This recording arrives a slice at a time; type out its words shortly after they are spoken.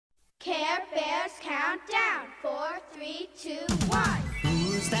Care Bears countdown. 4, 3, 2, 1.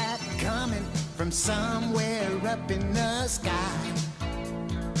 Who's that coming from somewhere up in the sky?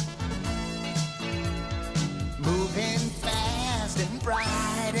 Moving fast and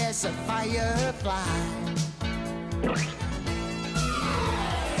bright as a firefly.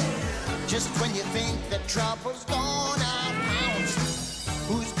 Just when you think that trouble's gonna pounce,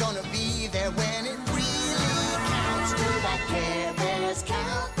 who's gonna be there when it really counts? Do that Care Bears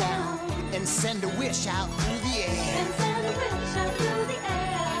countdown and send a wish out through the air. And send a wish out through the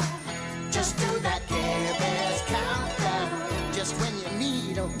air. Just do that Care Bears countdown. Just when you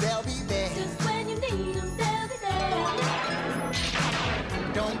need them, they'll be there. Just when you need them, they'll be there.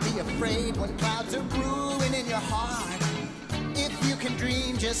 Don't be afraid when clouds are brewing in your heart. If you can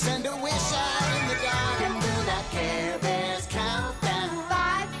dream, just send a wish out in the dark and do that Care Bears countdown.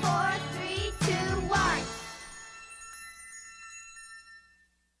 5, 4, 3, 2, 1.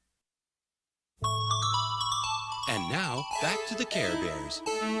 And now, back to the Care Bears.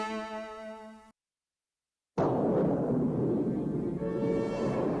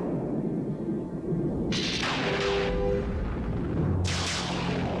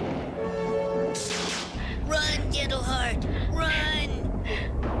 Run, gentle heart, run!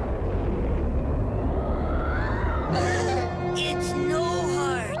 It's no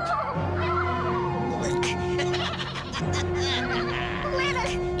heart. Let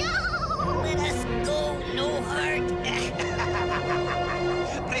us go! Let us go, no heart.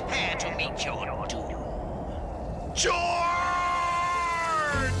 Prepare to meet your doom. George!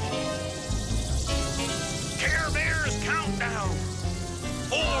 Care Bears countdown.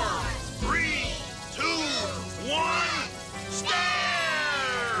 4, 3, 2, 1, stare!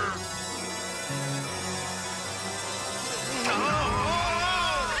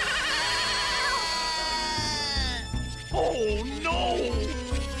 Oh no!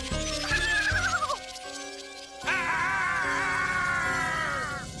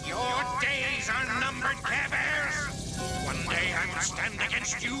 Your days are numbered, Care Bears. One day I will stand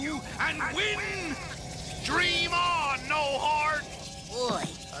against you and win. Dream on, no heart. Boy,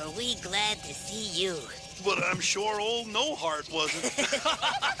 are we glad to see you. But I'm sure old No Heart wasn't.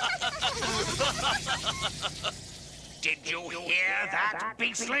 Did you hear that,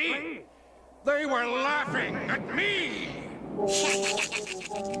 Beastly? They were laughing at me.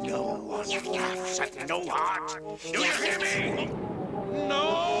 No one laughs at No Heart. Do you hear me?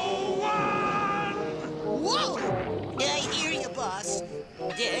 No one! Whoa! I hear you, boss.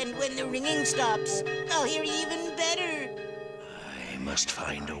 And when the ringing stops, I'll hear you even better. I must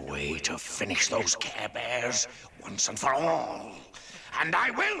find a way to finish those Care Bears once and for all. And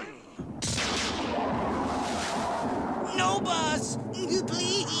I will! No, boss!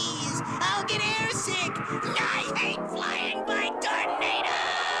 Please! I'll get airsick! I hate flying by tornado!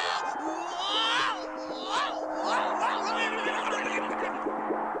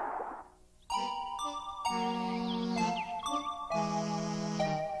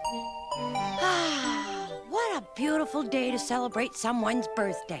 What a beautiful day to celebrate someone's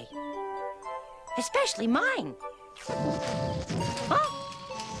birthday. Especially mine. Huh?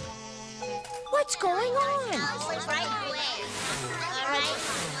 What's going on?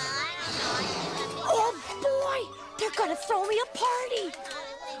 Oh, boy! They're gonna throw me a party!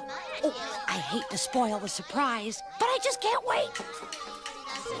 Oh, I hate to spoil the surprise, but I just can't wait!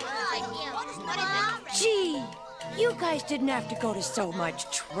 Gee, you guys didn't have to go to so much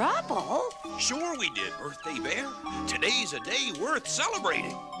trouble. Sure we did, Birthday Bear. Today's a day worth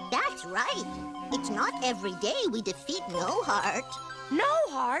celebrating. That's right. It's not every day we defeat No Heart. No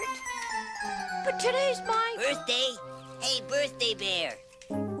heart? But today's my... Birthday? Hey, Birthday Bear.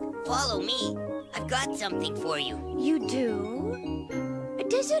 Follow me. I've got something for you. You do?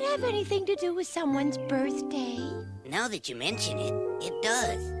 Does it have anything to do with someone's birthday? Now that you mention it, it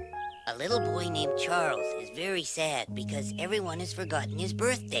does. A little boy named Charles is very sad because everyone has forgotten his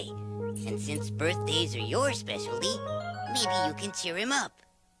birthday. And since birthdays are your specialty, maybe you can cheer him up.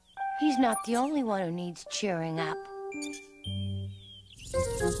 He's not the only one who needs cheering up.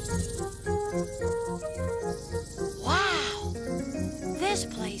 Wow! This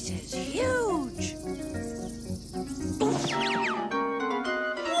place is huge!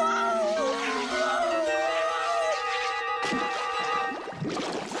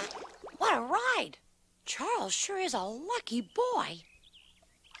 What a ride! Charles sure is a lucky boy.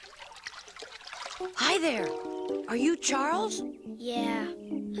 Hi there. Are you Charles? Yeah.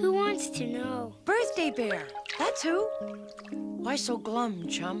 Who wants to know? Birthday Bear. That's who. Why so glum,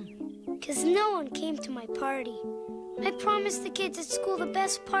 chum? 'Cause no one came to my party. I promised the kids at school the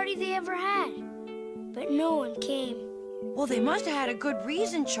best party they ever had. But no one came. Well, they must have had a good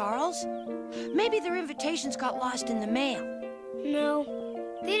reason, Charles. Maybe their invitations got lost in the mail. No,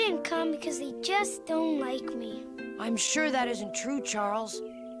 they didn't come because they just don't like me. I'm sure that isn't true, Charles.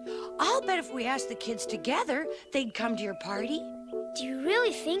 I'll bet if we asked the kids together, they'd come to your party. Do you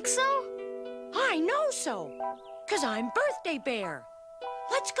really think so? I know so, 'cause I'm Birthday Bear.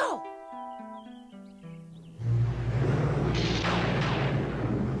 Let's go.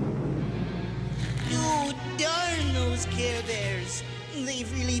 Oh, darn those Care Bears.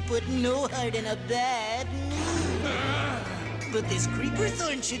 They've really put no heart in a bad mood. But this creeper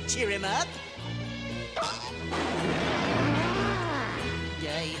thorn should cheer him up.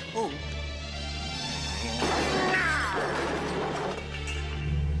 I hope.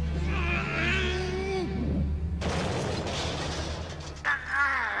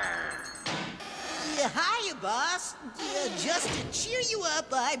 Hiya, boss. Just to cheer you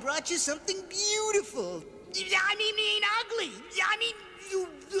up, I brought you something beautiful. I mean, ain't ugly. I mean,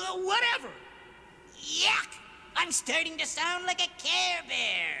 whatever. Yuck! I'm starting to sound like a Care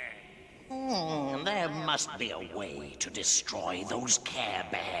Bear. There must be a way to destroy those Care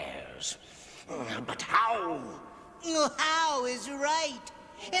Bears. But how? How is right.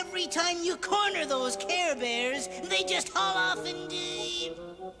 Every time you corner those Care Bears, they just haul off and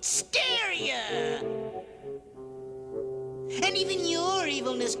scare you. And even your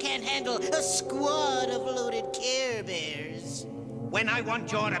evilness can't handle a squad of loaded Care Bears. When I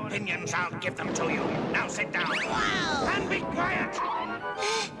want your opinions, I'll give them to you. Now sit down. Wow! And be quiet!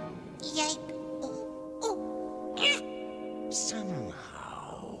 Yipe.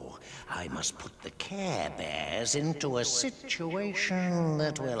 Somehow, I must put the Care Bears into a situation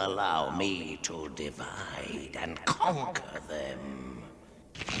that will allow me to divide and conquer them.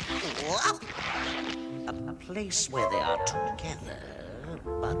 A place where they are together,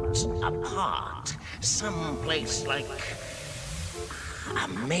 but apart. Some place like a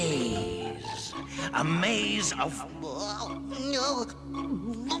maze. A maze of... No.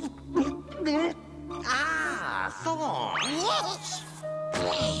 Thorns.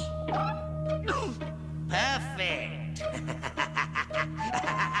 Perfect.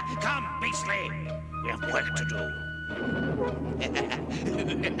 Come, Beastly. We have work to do.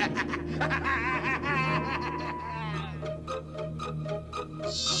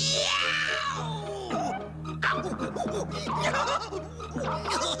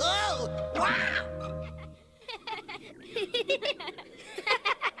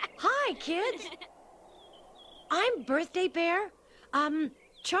 Hi, kids. I'm Birthday Bear.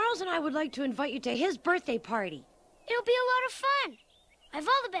 Charles and I would like to invite you to his birthday party. It'll be a lot of fun. I've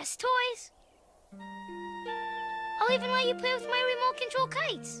all the best toys. I'll even let you play with my remote control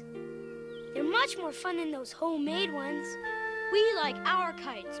kites. They're much more fun than those homemade ones. We like our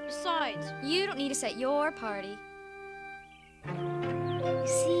kites. Besides, you don't need us at your party. You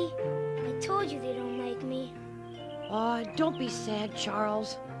see, I told you they don't like me. Don't be sad,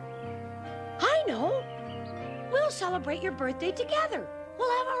 Charles. I know. We'll celebrate your birthday together.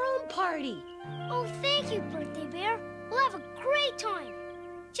 We'll have our own party. Oh, thank you, Birthday Bear. We'll have a great time.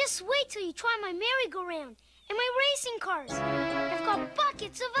 Just wait till you try my merry-go-round and my racing cars. I've got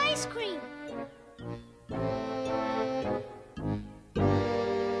buckets of ice cream.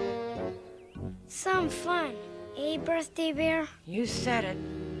 Some fun, eh, Birthday Bear? You said it.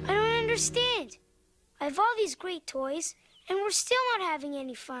 I don't understand. I have all these great toys, and we're still not having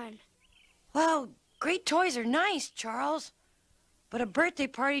any fun. Well, great toys are nice, Charles. But a birthday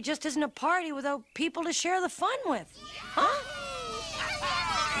party just isn't a party without people to share the fun with. Huh?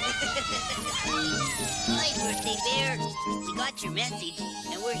 Hi, Birthday Bear. We got your message,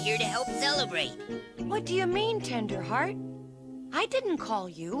 and we're here to help celebrate. What do you mean, Tenderheart? I didn't call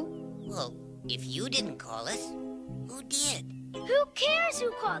you. Well, if you didn't call us, who did? Who cares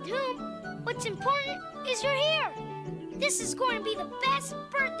who called whom? What's important is you're here. This is going to be the best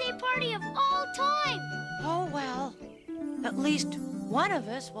birthday party of all time. Oh, well, at least one of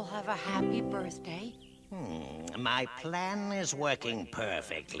us will have a happy birthday. My plan is working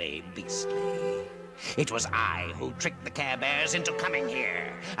perfectly, Beastly. It was I who tricked the Care Bears into coming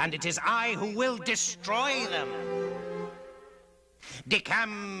here, and it is I who will destroy them.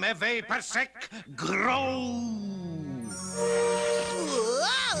 Decam eve persec grow.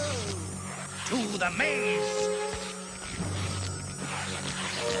 To the maze.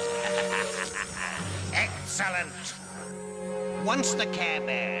 Excellent. Once the Care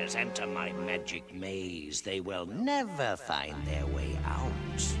Bears enter my magic maze, they will never find their way out.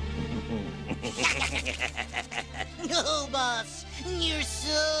 No, boss. You're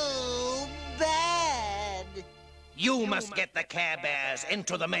so bad. You must get the Care Bears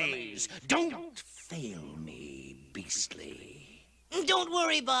into the maze. Don't fail me, Beastly. Don't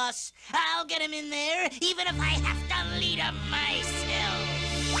worry, boss. I'll get him in there, even if I have to lead him myself.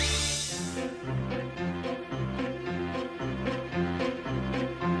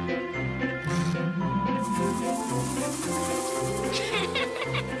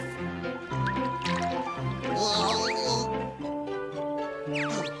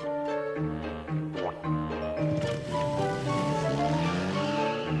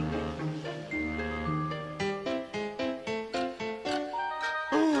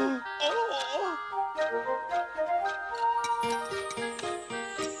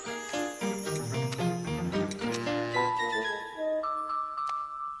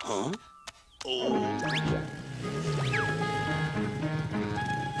 Huh?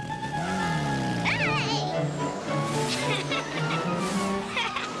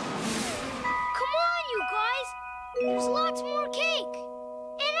 Come on, you guys. There's lots more cake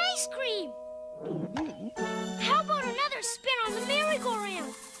and ice cream. How about another spin on the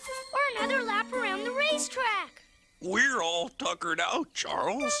merry-go-round? Or another lap around the racetrack? We're all tuckered out,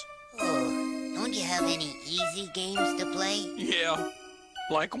 Charles. Oh, don't you have any easy games to play? Yeah,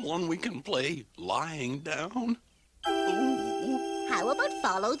 like one we can play lying down. Ooh. How about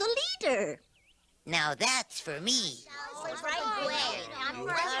follow the leader? Now that's for me. I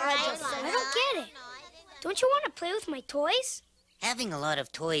don't get it. Don't you want to play with my toys? Having a lot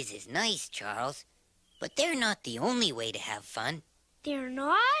of toys is nice, Charles, but they're not the only way to have fun. They're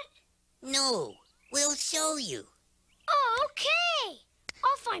not? No, we'll show you. Oh, okay.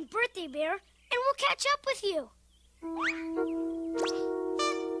 I'll find Birthday Bear, and we'll catch up with you.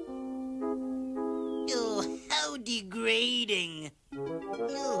 Oh, how degrading.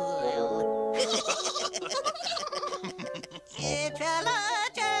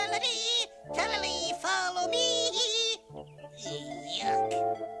 Tra-la-la-dee, follow me. Yuck.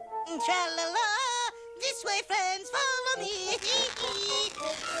 Tra-la-la, this way, friends, follow me.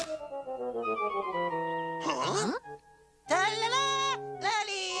 Huh? Tra-la-la,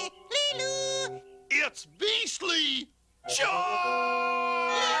 lali-lee-loo. It's Beastly!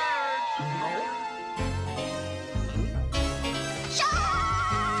 Charge!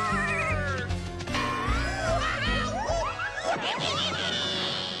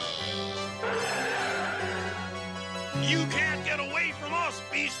 You can't get away from us,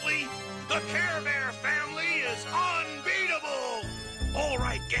 Beastly! The Care Bear family is unbeatable! All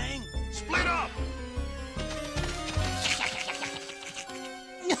right, gang, split up!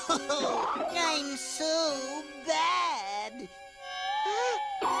 No, I'm so bad.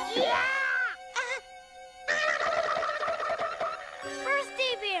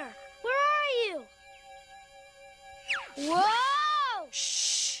 Birthday Bear, where are you? Whoa!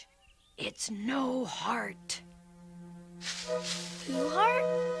 Shh! It's no heart. No heart?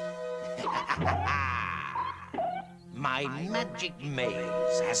 My magic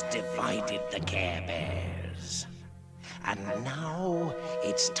maze has divided the Care Bears. And now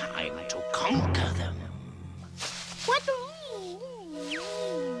it's time to conquer them. What the...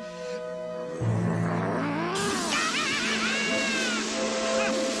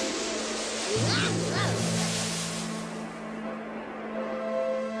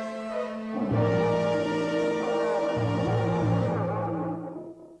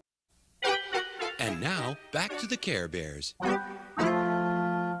 And now, back to the Care Bears.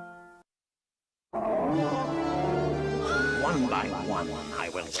 One by one, I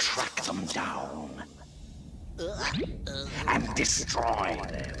will track them down and destroy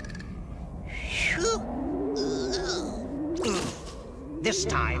them. This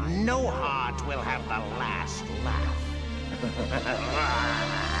time, no heart will have the last laugh.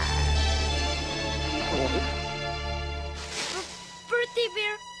 Birthday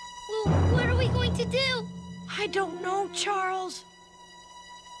Bear, well, what are we going to do? I don't know, Charles.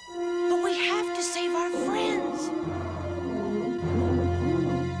 But we have to save our friends.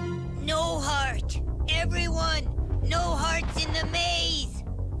 No heart. Everyone, no hearts in the maze.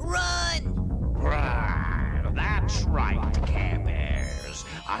 Run! Rawr, that's right, Care Bears.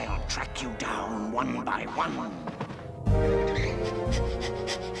 I'll track you down one by one.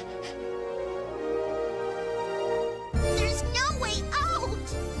 There's no way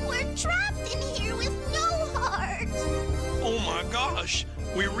out! We're trapped in here with no heart! Oh my gosh,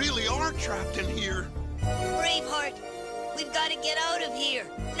 we really are trapped in here. Braveheart, we've got to get out of here.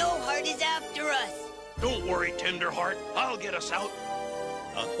 No heart is after us. Don't worry, Tenderheart, I'll get us out.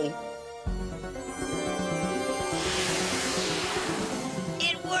 Uh-oh.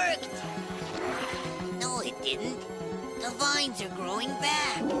 It worked. No, it didn't. The vines are growing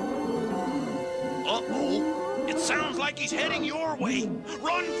back. Uh-oh. It sounds like he's heading your way.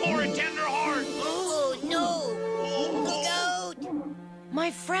 Run for it, Tenderheart. Oh, no. My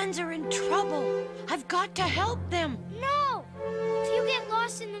friends are in trouble. I've got to help them. No! If you get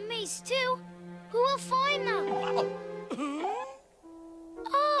lost in the maze too, who will find them?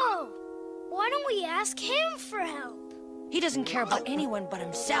 Oh! Why don't we ask him for help? He doesn't care about anyone but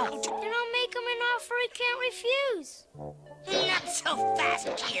himself. Then I'll make him an offer he can't refuse. Not so fast,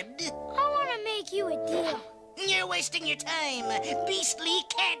 kid. I want to make you a deal. You're wasting your time. Beastly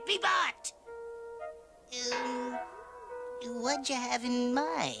can't be bought. What'd you have in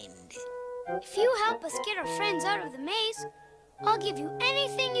mind? If you help us get our friends out of the maze, I'll give you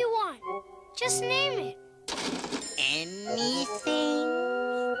anything you want. Just name it. Anything?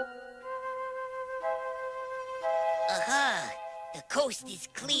 Aha! The coast is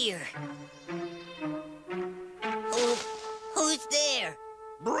clear. Who's there?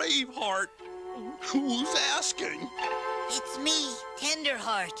 Braveheart. Who's asking? It's me,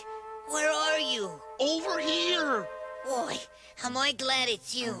 Tenderheart. Where are you? Over here. Boy, am I glad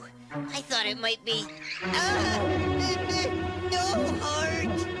it's you. I thought it might be... no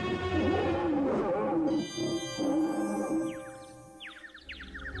heart!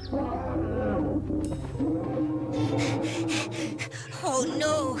 Oh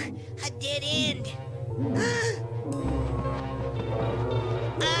no, a dead end.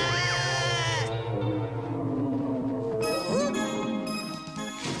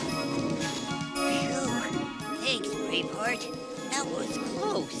 Thanks, Braveheart. That was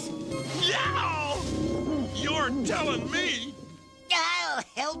close. Yow! You're telling me? I'll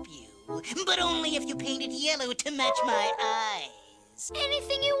help you, but only if you paint it yellow to match my eyes.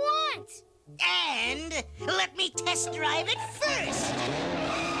 Anything you want. And let me test drive it first.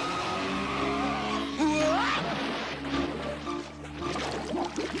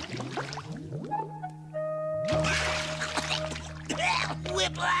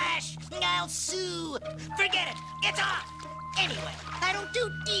 Whiplash! I'll sue. Forget it. It's off. Anyway, I don't do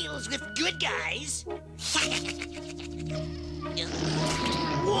deals with good guys.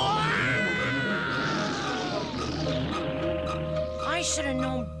 I should have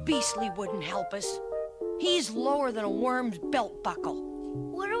known Beastly wouldn't help us. He's lower than a worm's belt buckle.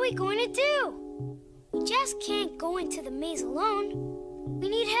 What are we going to do? We just can't go into the maze alone. We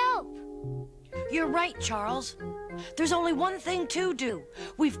need help. You're right, Charles. There's only one thing to do.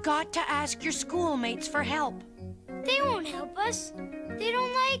 We've got to ask your schoolmates for help. They won't help us. They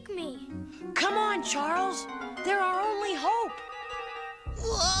don't like me. Come on, Charles. They're our only hope.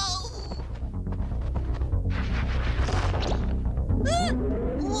 Whoa!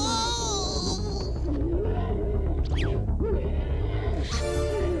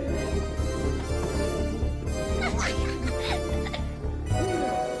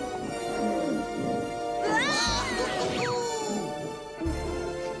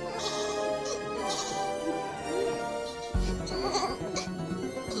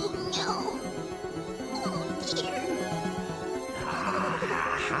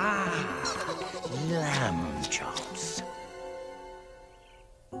 Lamb chops.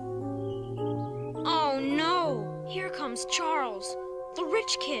 Oh no! Here comes Charles, the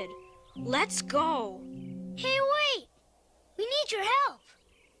rich kid. Let's go. Hey, wait! We need your help.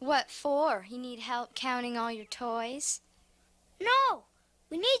 What for? You need help counting all your toys? No!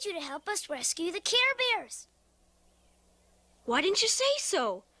 We need you to help us rescue the Care Bears. Why didn't you say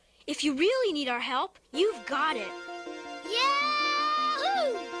so? If you really need our help, you've got it.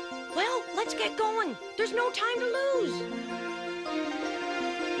 Yahoo! Well, let's get going. There's no time to lose.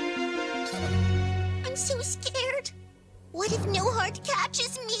 I'm so scared. What if No Heart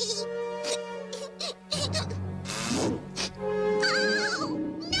catches me? Oh,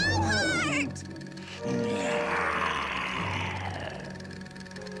 No Heart!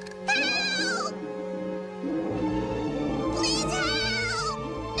 Help! Please help!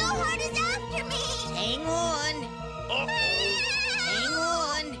 No Heart is after me! Hang on. Hang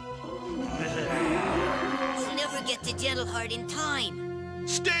on. We'll never get to Gentleheart in time.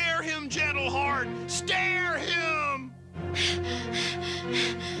 Stare him, Gentleheart! Stare him!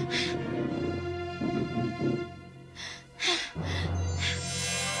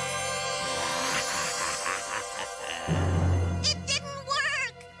 It didn't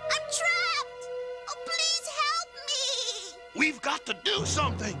work! I'm trapped! Oh, please help me! We've got to do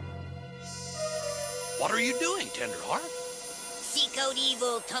something! What are you doing, Tenderheart? Seek out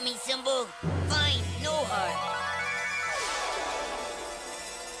evil, tummy symbol. Find no heart.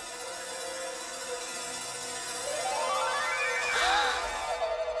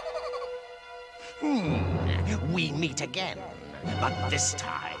 We meet again, but this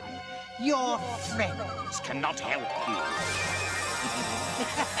time, your friends cannot help you.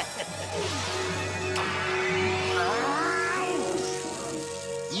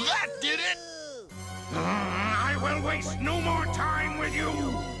 waste no more time with you.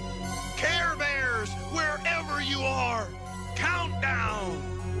 Care Bears, wherever you are, countdown.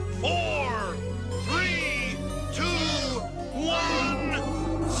 4, 3, 2,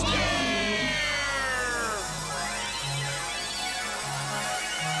 1, scare!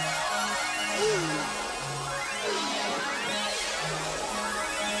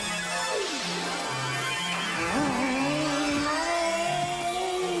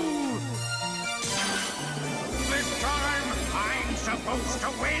 This time, I'm supposed to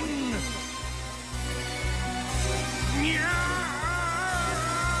win.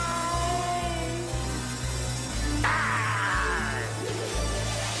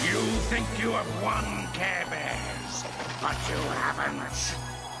 You think you have won, Care Bears, but you haven't.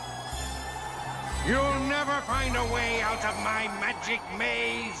 You'll never find a way out of my magic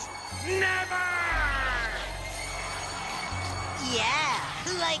maze. Never! Yeah,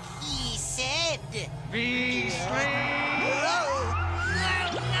 like he said. Beastly! Whoa!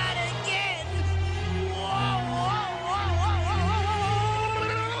 No, not again!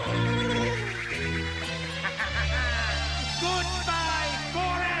 Goodbye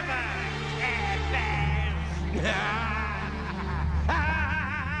forever, Care Bears!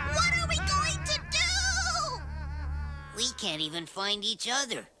 What are we going to do? We can't even find each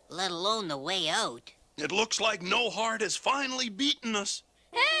other, let alone the way out. It looks like No Heart has finally beaten us.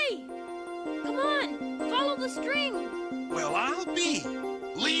 Hey! Come on, follow the string. Well, I'll be.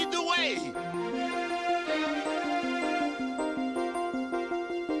 Lead the way.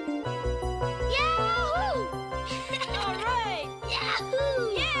 Yahoo! All right.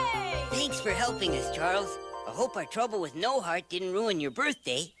 Yahoo! Yay! Thanks for helping us, Charles. I hope our trouble with No Heart didn't ruin your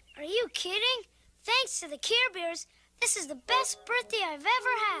birthday. Are you kidding? Thanks to the Care Bears, this is the best birthday I've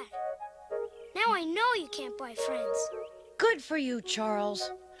ever had. Now I know you can't buy friends. Good for you,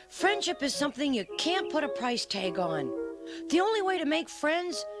 Charles. Friendship is something you can't put a price tag on. The only way to make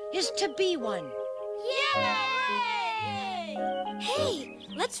friends is to be one. Yay! Hey,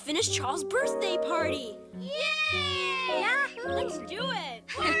 let's finish Charles' birthday party. Yay! Yahoo! Let's do it.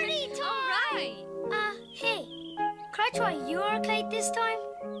 Party time! Hey, can I try your kite this time?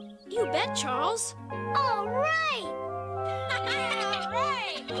 You bet, Charles. All right! All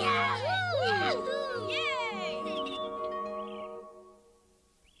right. Yahoo! Yahoo! Yay!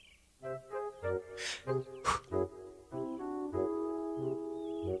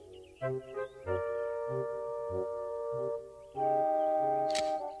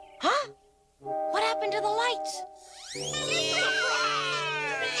 Huh? What happened to the lights?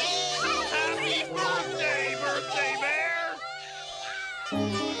 Happy birthday, Birthday Bear!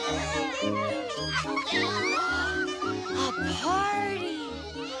 A party?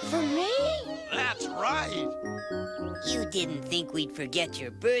 For me? That's right. You didn't think we'd forget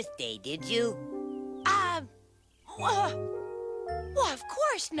your birthday, did you? Well, of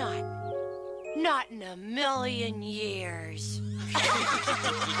course not. Not in a million years.